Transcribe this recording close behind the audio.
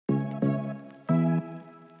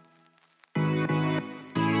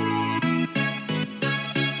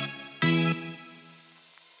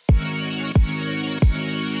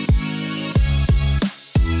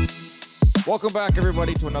Welcome back,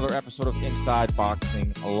 everybody, to another episode of Inside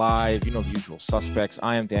Boxing Live. You know the usual suspects.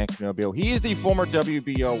 I am Dan Canobio. He is the former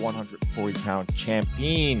WBO 140-pound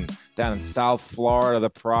champion down in South Florida, the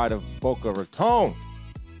pride of Boca Raton.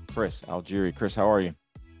 Chris Algieri. Chris, how are you?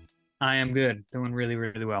 I am good. Doing really,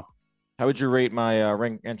 really well. How would you rate my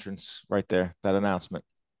ring entrance right there, that announcement?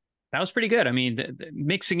 That was pretty good. I mean,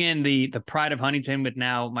 mixing in the pride of Huntington with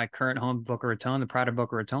now my current home, Boca Raton, the pride of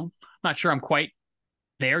Boca Raton. I'm not sure I'm quite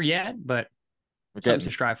there yet, but something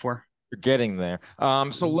to strive for. You're getting there.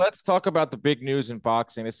 So let's talk about the big news in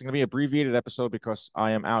boxing. This is going to be an abbreviated episode because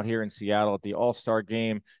I am out here in Seattle at the All-Star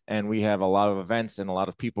Game, and we have a lot of events and a lot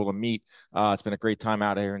of people to meet. It's been a great time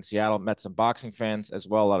out here in Seattle. Met some boxing fans as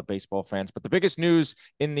well, a lot of baseball fans. But the biggest news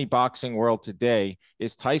in the boxing world today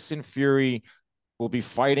is Tyson Fury will be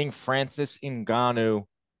fighting Francis Ngannou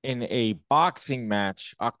in a boxing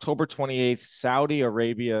match, October 28th, Saudi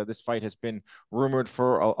Arabia. This fight has been rumored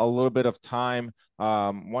for a little bit of time.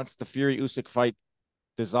 Once the Fury-Usyk fight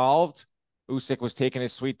dissolved, Usyk was taking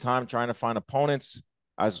his sweet time trying to find opponents.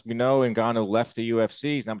 As we know, Ngannou left the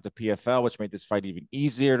UFC. He's now with the PFL, which made this fight even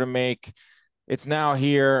easier to make. It's now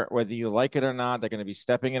here, whether you like it or not. They're going to be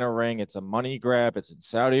stepping in a ring. It's a money grab. It's in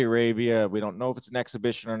Saudi Arabia. We don't know if it's an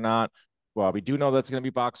exhibition or not. Well, we do know that's going to be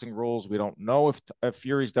boxing rules. We don't know if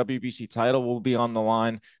Fury's WBC title will be on the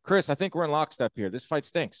line. Chris, I think we're in lockstep here. This fight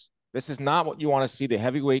stinks. This is not what you want to see the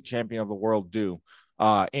heavyweight champion of the world do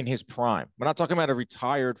in his prime. We're not talking about a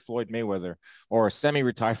retired Floyd Mayweather or a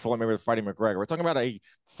semi-retired Floyd Mayweather fighting McGregor. We're talking about a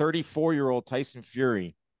 34-year-old Tyson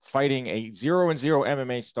Fury fighting a 0-0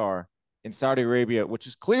 MMA star in Saudi Arabia, which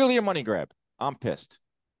is clearly a money grab. I'm pissed.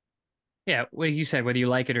 Yeah, well, you said whether you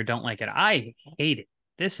like it or don't like it. I hate it.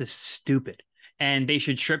 This is stupid. And they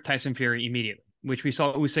should strip Tyson Fury immediately, which we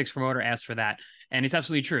saw Usyk's promoter ask for that. And it's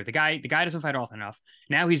absolutely true. The guy doesn't fight often enough.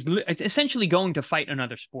 Now he's essentially going to fight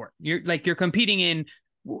another sport. You're competing in,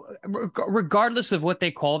 regardless of what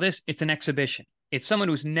they call this, it's an exhibition. It's someone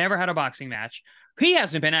who's never had a boxing match. He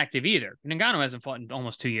hasn't been active either. Ngannou hasn't fought in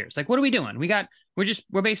almost 2 years. Like, what are we doing?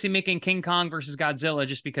 We're basically making King Kong versus Godzilla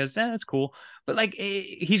just because that's cool. But like,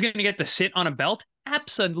 he's going to get to sit on a belt?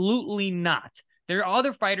 Absolutely not. There are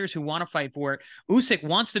other fighters who want to fight for it. Usyk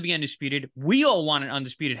wants to be undisputed. We all want an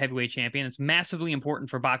undisputed heavyweight champion. It's massively important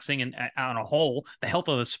for boxing and on a whole, the health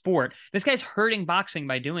of the sport. This guy's hurting boxing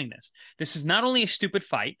by doing this. This is not only a stupid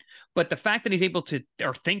fight, but the fact that he's able to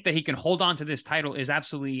or think that he can hold on to this title is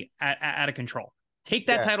absolutely out of control. Take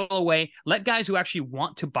that title away. Let guys who actually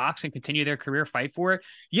want to box and continue their career fight for it.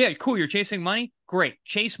 Yeah, cool. You're chasing money. Great.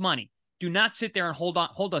 Chase money. Do not sit there and hold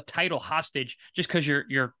a title hostage just because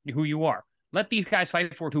you're who you are. Let these guys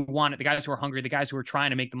fight for it who want it, the guys who are hungry, the guys who are trying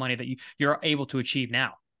to make the money that you're able to achieve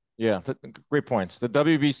now. Yeah, great points. The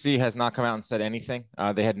WBC has not come out and said anything.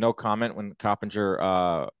 They had no comment when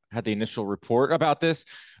Coppinger had the initial report about this.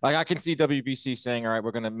 Like, I can see WBC saying, all right,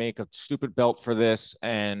 we're going to make a stupid belt for this.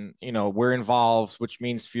 And, we're involved, which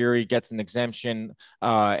means Fury gets an exemption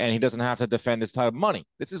and he doesn't have to defend his title. Money.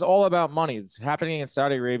 This is all about money. It's happening in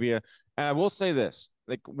Saudi Arabia. And I will say this.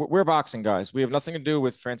 Like, we're boxing guys. We have nothing to do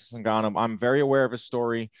with Francis Ngannou. I'm very aware of his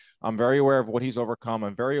story. I'm very aware of what he's overcome.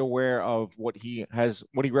 I'm very aware of what he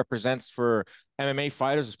represents for MMA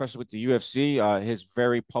fighters, especially with the UFC, his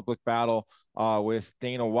very public battle with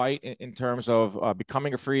Dana White in terms of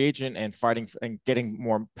becoming a free agent and fighting and getting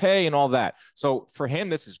more pay and all that. So for him,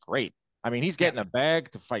 this is great. I mean, he's getting a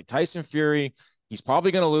bag to fight Tyson Fury. He's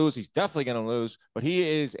probably going to lose. He's definitely going to lose, but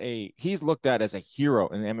he's looked at as a hero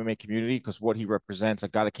in the MMA community because what he represents, a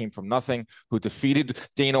guy that came from nothing, who defeated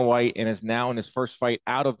Dana White and is now in his first fight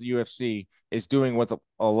out of the UFC, is doing what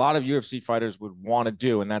a lot of UFC fighters would want to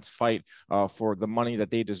do, and that's fight for the money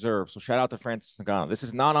that they deserve. So shout out to Francis Ngannou. This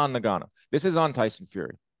is not on Ngannou. This is on Tyson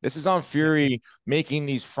Fury. This is on Fury making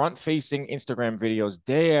these front-facing Instagram videos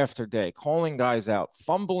day after day, calling guys out,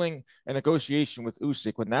 fumbling a negotiation with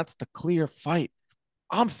Usyk when that's the clear fight.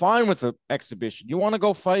 I'm fine with the exhibition. You want to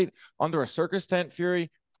go fight under a circus tent,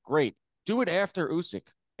 Fury? Great. Do it after Usyk.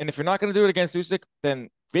 And if you're not going to do it against Usyk, then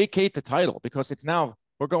vacate the title because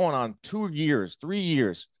we're going on 3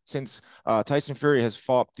 years since Tyson Fury has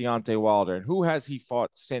fought Deontay Wilder. And who has he fought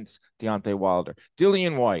since Deontay Wilder?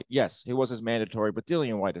 Dillian White. Yes, he was his mandatory, but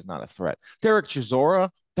Dillian White is not a threat. Derek Chisora,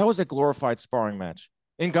 that was a glorified sparring match.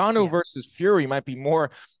 Ngannou versus Fury might be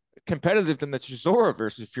more competitive than the Chisora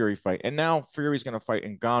versus Fury fight. And now Fury's going to fight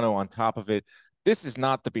Ngannou on top of it. This is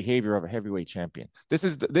not the behavior of a heavyweight champion. This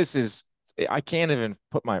is I can't even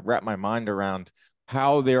wrap my mind around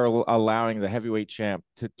how they're allowing the heavyweight champ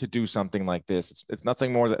to do something like this. It's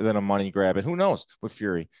nothing more than a money grab. And who knows with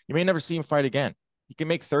Fury, you may never see him fight again. He can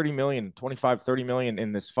make 30 million, 25, 30 million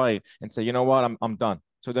in this fight and say, you know what, I'm done.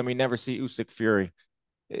 So then we never see Usyk Fury.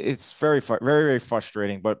 It's very, very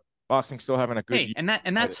frustrating. But boxing still having a good Hey, year. and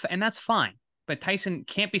that's fine. But Tyson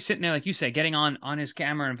can't be sitting there like you said, getting on his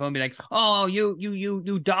camera and phone, and be like, "Oh,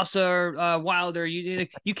 you Dosser, Wilder, you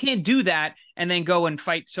can't do that," and then go and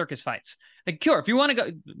fight circus fights. Like, sure, if you want to go,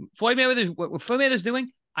 Floyd Mayweather, what Floyd Mayweather's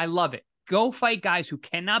doing, I love it. Go fight guys who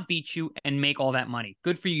cannot beat you and make all that money.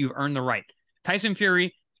 Good for you. You've earned the right. Tyson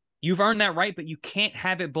Fury, you've earned that right, but you can't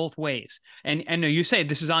have it both ways. And you say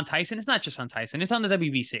this is on Tyson. It's not just on Tyson. It's on the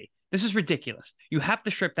WBC. This is ridiculous. You have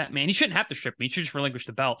to strip that man. He shouldn't have to strip me. He should just relinquish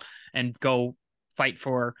the belt and go fight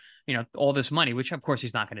for all this money, which of course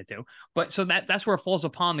he's not going to do. But so that's where it falls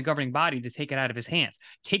upon the governing body to take it out of his hands.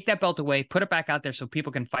 Take that belt away, put it back out there so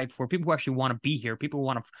people can fight for people who actually want to be here, people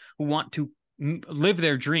who want to live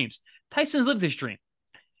their dreams. Tyson's lived this dream.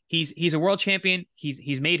 He's a world champion.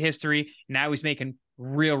 He's made history. Now he's making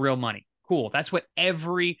real money. Cool. That's what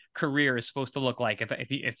every career is supposed to look like.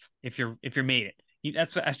 If you're made it,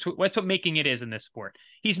 that's what making it is in this sport.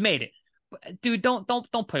 He's made it. Dude, don't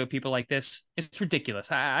play with people like this. It's ridiculous.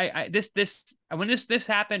 When this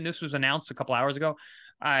happened, this was announced a couple hours ago.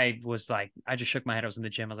 I was like, I just shook my head. I was in the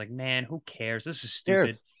gym. I was like, man, who cares? This is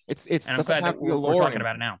stupid. It's and I'm glad that we're talking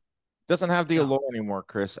about it now. Doesn't have the allure anymore,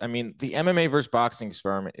 Chris. I mean, the MMA versus boxing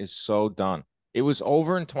experiment is so done. It was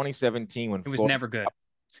over in 2017 when it was never good.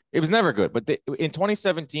 It was never good, but in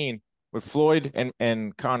 2017 when Floyd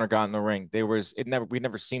and Conor got in the ring, we'd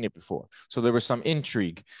never seen it before. So there was some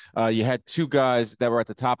intrigue. You had two guys that were at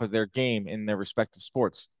the top of their game in their respective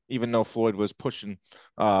sports, even though Floyd was pushing,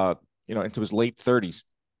 into his late 30s.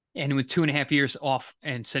 And with 2.5 years off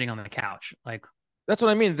and sitting on the couch, like. That's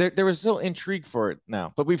what I mean. There was still intrigue for it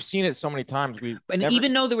now, but we've seen it so many times.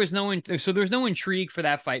 Even though there was no intrigue for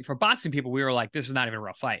that fight. For boxing people, we were like, this is not even a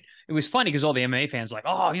real fight. It was funny because all the MMA fans were like,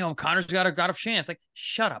 oh, Conor's got a chance. Like,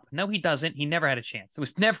 shut up. No, he doesn't. He never had a chance. It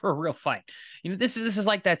was never a real fight. This is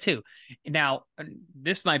like that too. Now,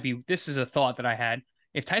 this is a thought that I had.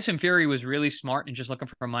 If Tyson Fury was really smart and just looking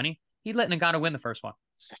for money, he'd let Ngannou win the first one.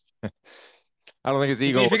 I don't think his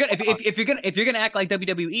ego. If you're gonna act like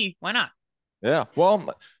WWE, why not? Yeah.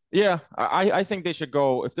 Well, yeah, I think they should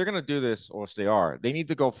go, if they're going to do this, or if they are, they need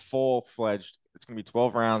to go full-fledged. It's going to be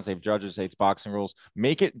 12 rounds. They have judges. It's boxing rules.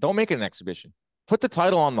 Don't make it an exhibition. Put the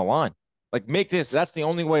title on the line. Like, make this. That's the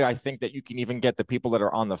only way I think that you can even get the people that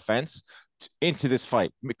are on the fence into this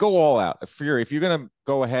fight. Go all out. If you're going to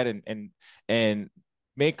go ahead and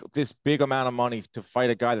make this big amount of money to fight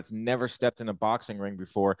a guy that's never stepped in a boxing ring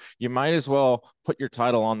before, you might as well put your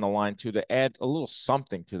title on the line too, to add a little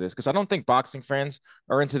something to this. Because I don't think boxing fans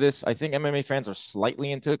are into this. I think MMA fans are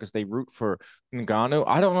slightly into it because they root for Ngannou.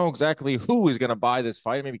 I don't know exactly who is going to buy this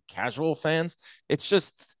fight. Maybe casual fans. It's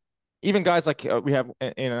just, even guys like we have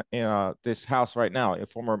in this house right now, a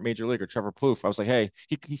former major leaguer, Trevor Plouffe. I was like, hey,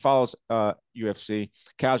 he follows UFC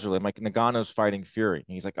casually. I'm like, Ngannou's fighting Fury.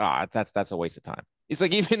 And he's like, that's a waste of time. It's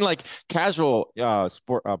like, even like casual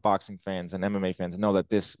sport boxing fans and MMA fans know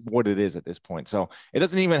that what it is at this point. So it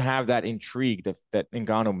doesn't even have that intrigue that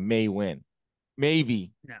Ngannou may win.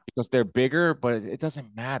 Maybe because they're bigger, but it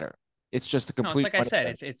doesn't matter. It's just a complete. No, it's like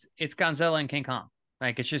I said, it's Godzilla and King Kong.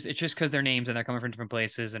 Like, it's just because their names and they're coming from different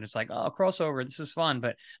places, and it's like, oh, crossover, this is fun.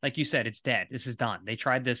 But like you said, it's dead. This is done. They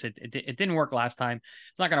tried this. It didn't work last time.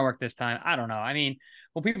 It's not going to work this time. I don't know. I mean,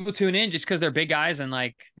 will people tune in just because they're big guys and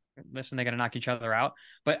like, listen, they're going to knock each other out?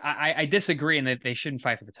 But I disagree in that they shouldn't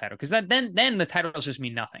fight for the title, because then the titles just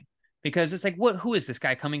mean nothing. Because it's like, who is this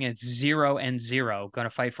guy coming in 0-0 going to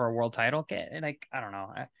fight for a world title? Like, I don't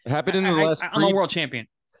know. It happened in the last. I'm a world champion.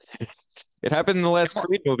 It happened in the last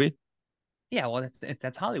Creed movie. Yeah, well,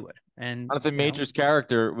 that's Hollywood. And Jonathan Major's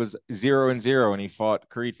character was 0-0, and he fought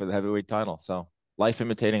Creed for the heavyweight title. So, life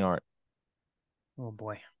imitating art. Oh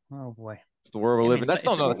boy. It's the world we're living. That's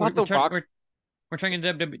not the box. We're trying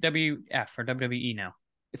to WWF or WWE now.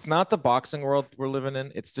 It's not the boxing world we're living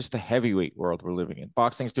in. It's just the heavyweight world we're living in.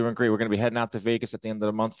 Boxing's doing great. We're going to be heading out to Vegas at the end of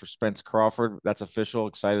the month for Spence Crawford. That's official.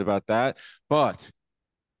 Excited about that. But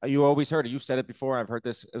you always heard it. You said it before. I've heard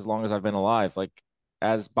this as long as I've been alive. Like,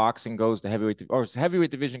 as boxing goes, the heavyweight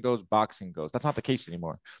division goes, boxing goes. That's not the case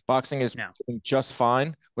anymore. Boxing is doing just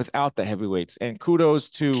fine without the heavyweights. And kudos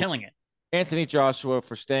to killing it, Anthony Joshua,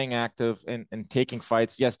 for staying active and taking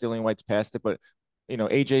fights. Yes, Dillian White's passed it, but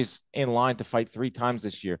AJ's in line to fight 3 times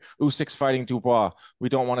this year. Usyk's fighting Dubois. We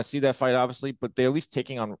don't want to see that fight, obviously, but they're at least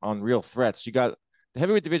taking on real threats. You got the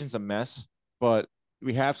heavyweight division's a mess, but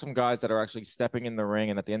we have some guys that are actually stepping in the ring,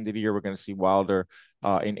 and at the end of the year, we're going to see Wilder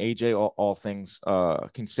and AJ, all things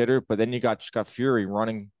considered. But then you got Fury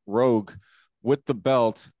running rogue with the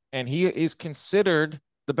belt, and he is considered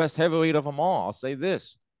the best heavyweight of them all. I'll say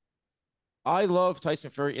this. I love Tyson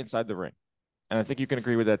Fury inside the ring. And I think you can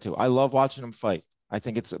agree with that too. I love watching him fight. I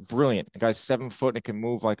think it's brilliant. The guy's 7 foot and can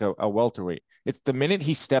move like a welterweight. It's the minute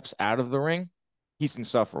he steps out of the ring, he's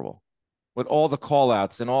insufferable. With all the call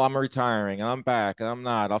outs and all I'm retiring and I'm back and I'm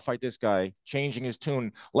not, I'll fight this guy, changing his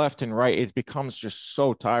tune left and right. It becomes just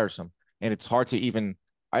so tiresome. And it's hard to even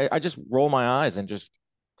I just roll my eyes and just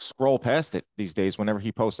scroll past it these days whenever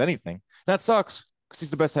he posts anything. That sucks because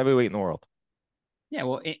he's the best heavyweight in the world. Yeah,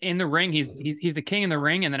 well, in the ring, he's the king in the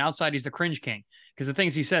ring, and then outside, he's the cringe king. Because the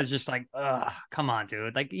things he says, just like, ugh, come on,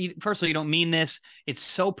 dude. Like, first of all, you don't mean this. It's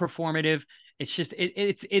so performative. It's just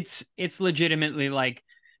it's legitimately like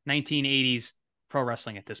 1980s pro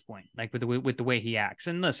wrestling at this point, like with the way he acts.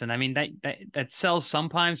 And listen, I mean that sells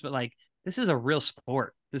sometimes, but like this is a real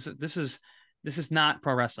sport. This is not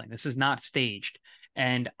pro wrestling. This is not staged.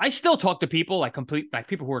 And I still talk to people like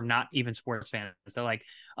people who are not even sports fans. They're like,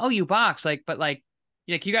 "Oh, you box, like, but like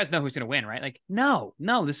you guys know who's going to win, right?" Like, no,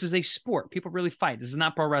 this is a sport. People really fight. This is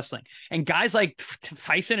not pro wrestling. And guys like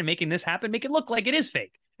Tyson and making this happen make it look like it is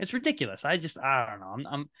fake. It's ridiculous. I don't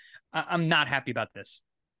know. I'm not happy about this.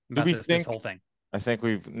 Do we This think whole thing. I think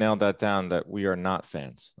we've nailed that down that we are not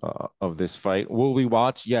fans of this fight. Will we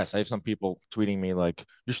watch? Yes, I have some people tweeting me like,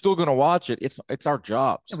 "You're still going to watch it." It's our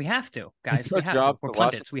jobs. Yeah, we have to, It's guys. our We have to. job We're to watch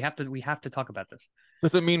it. pundits. We have to talk about this.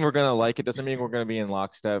 Doesn't mean we're going to like it. Doesn't mean we're going to be in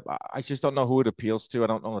lockstep. I just don't know who it appeals to. I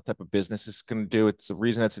don't know what type of business it's going to do. It's the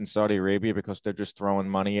reason it's in Saudi Arabia because they're just throwing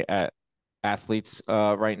money at athletes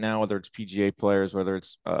right now, whether it's PGA players, whether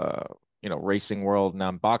it's racing world,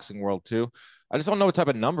 now boxing world too. I just don't know what type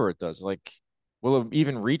of number it does. Like, will it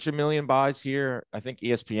even reach 1 million buys here? I think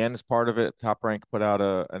ESPN is part of it. Top Rank put out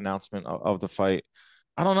a announcement of the fight.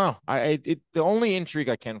 I don't know. The only intrigue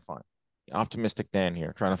I can find, optimistic Dan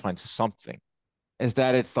here, trying to find something, is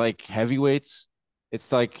that it's like heavyweights.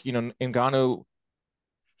 It's like, Ngannou,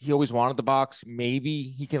 he always wanted the box. Maybe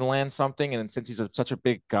he can land something. And since he's such a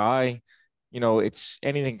big guy, it's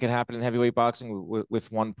anything can happen in heavyweight boxing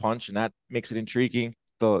with one punch, and that makes it intriguing.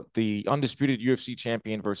 The undisputed UFC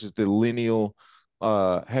champion versus the lineal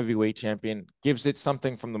heavyweight champion gives it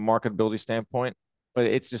something from the marketability standpoint, but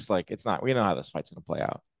it's just like it's not. We know how this fight's going to play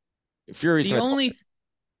out. Fury's The going to. only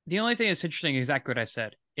the only thing that's interesting is exactly what I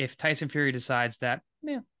said. If Tyson Fury decides that,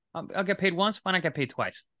 yeah, I'll get paid once, why not get paid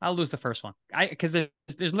twice? I'll lose the first one. Because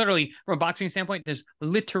there's literally, from a boxing standpoint, there's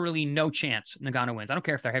literally no chance Ngannou wins. I don't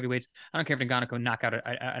care if they're heavyweights. I don't care if Ngannou can knock out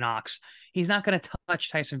an ox. He's not going to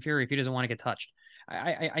touch Tyson Fury if he doesn't want to get touched.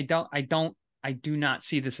 I do not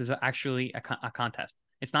see this as actually a contest.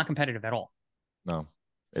 It's not competitive at all. No,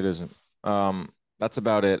 it isn't. That's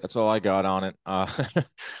about it. That's all I got on it.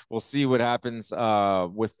 We'll see what happens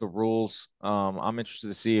with the rules. I'm interested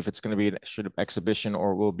to see if it's going to be an exhibition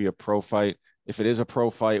or will it be a pro fight. If it is a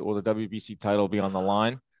pro fight, will the WBC title be on the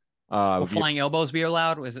line? Will flying elbows be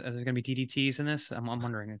allowed? Is there going to be DDTs in this? I'm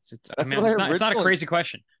wondering. I mean, it's not a crazy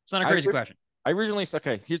question. It's not a crazy question. I originally said,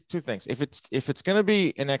 okay, here's two things. If it's going to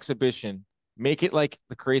be an exhibition, make it like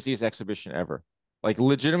the craziest exhibition ever. Like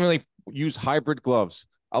legitimately use hybrid gloves,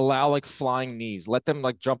 allow like flying knees, let them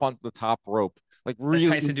like jump onto the top rope, like really.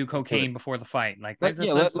 Let Tyson do cocaine before the fight. Like, let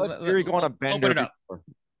Fury go on a bender. Open it up.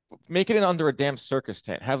 Make it in under a damn circus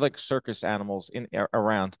tent. Have like circus animals in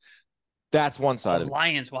around. That's one side of it.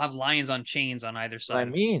 Lions. We'll have lions on chains on either side. I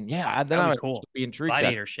mean, yeah, then I would cool. Be intrigued.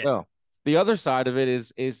 Gladiator shit. Well, the other side of it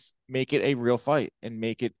is make it a real fight and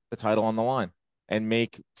make it the title on the line and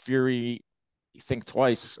make Fury think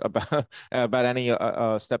twice about any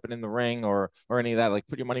stepping in the ring or any of that. Like,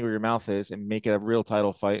 put your money where your mouth is and make it a real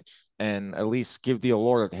title fight, and at least give the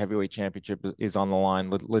allure that the heavyweight championship is on the line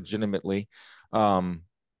legitimately,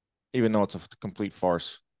 even though it's a complete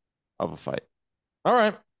farce of a fight. All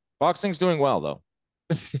right, boxing's doing well though.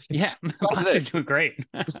 Yeah, boxing's doing great.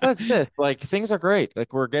 Besides this, like, things are great.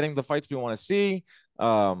 Like, we're getting the fights we want to see.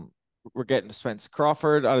 We're getting Spence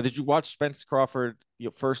Crawford. Did you watch Spence Crawford,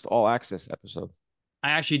 your first All Access episode? I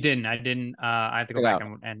actually didn't. I have to go back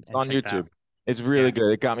and on YouTube. It's really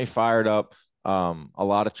good. It got me fired up. A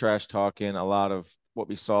lot of trash talking, a lot of what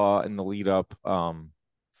we saw in the lead up. I'm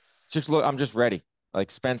just ready.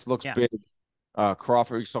 Like, Spence looks big.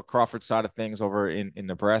 Crawford, we saw Crawford's side of things over in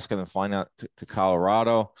Nebraska, and then flying out to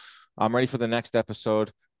Colorado. I'm ready for the next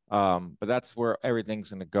episode. But that's where everything's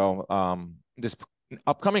going to go. This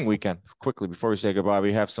upcoming weekend, quickly before we say goodbye,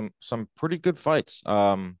 we have some pretty good fights.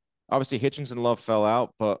 Obviously Hitchens and Love fell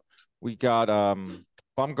out, but we got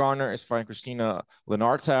Baumgartner is fighting Christina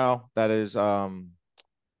Lenartau. That is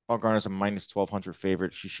Bumgarner's a minus 1,200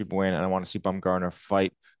 favorite. She should win, and I want to see Bumgarner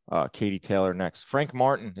fight Katie Taylor next. Frank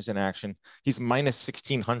Martin is in action. He's minus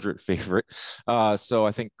 1,600 favorite. So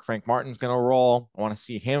I think Frank Martin's going to roll. I want to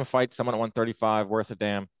see him fight someone at 135, worth a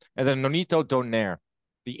damn. And then Nonito Donaire,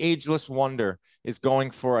 the ageless wonder, is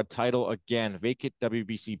going for a title again, vacant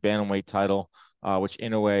WBC bantamweight title, which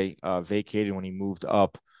Inoue vacated when he moved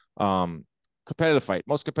up. Competitive fight,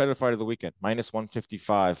 most competitive fight of the weekend, minus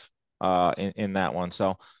 155 in that one.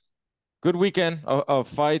 So good weekend of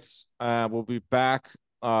fights. We'll be back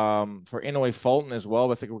for Inoue Fulton as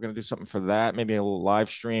well. I think we're going to do something for that, maybe a little live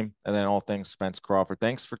stream, and then all things Spence Crawford.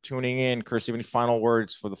 Thanks for tuning in. Chris, you have any final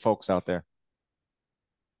words for the folks out there?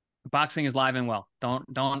 Boxing is live and well.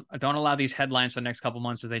 Don't allow these headlines for the next couple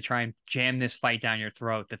months as they try and jam this fight down your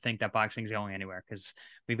throat to think that boxing is going anywhere, because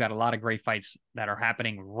we've got a lot of great fights that are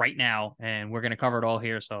happening right now, and we're going to cover it all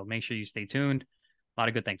here. So make sure you stay tuned. A lot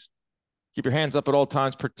of good things. Keep your hands up at all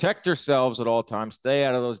times. Protect yourselves at all times. Stay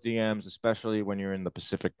out of those DMs, especially when you're in the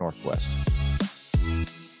Pacific Northwest.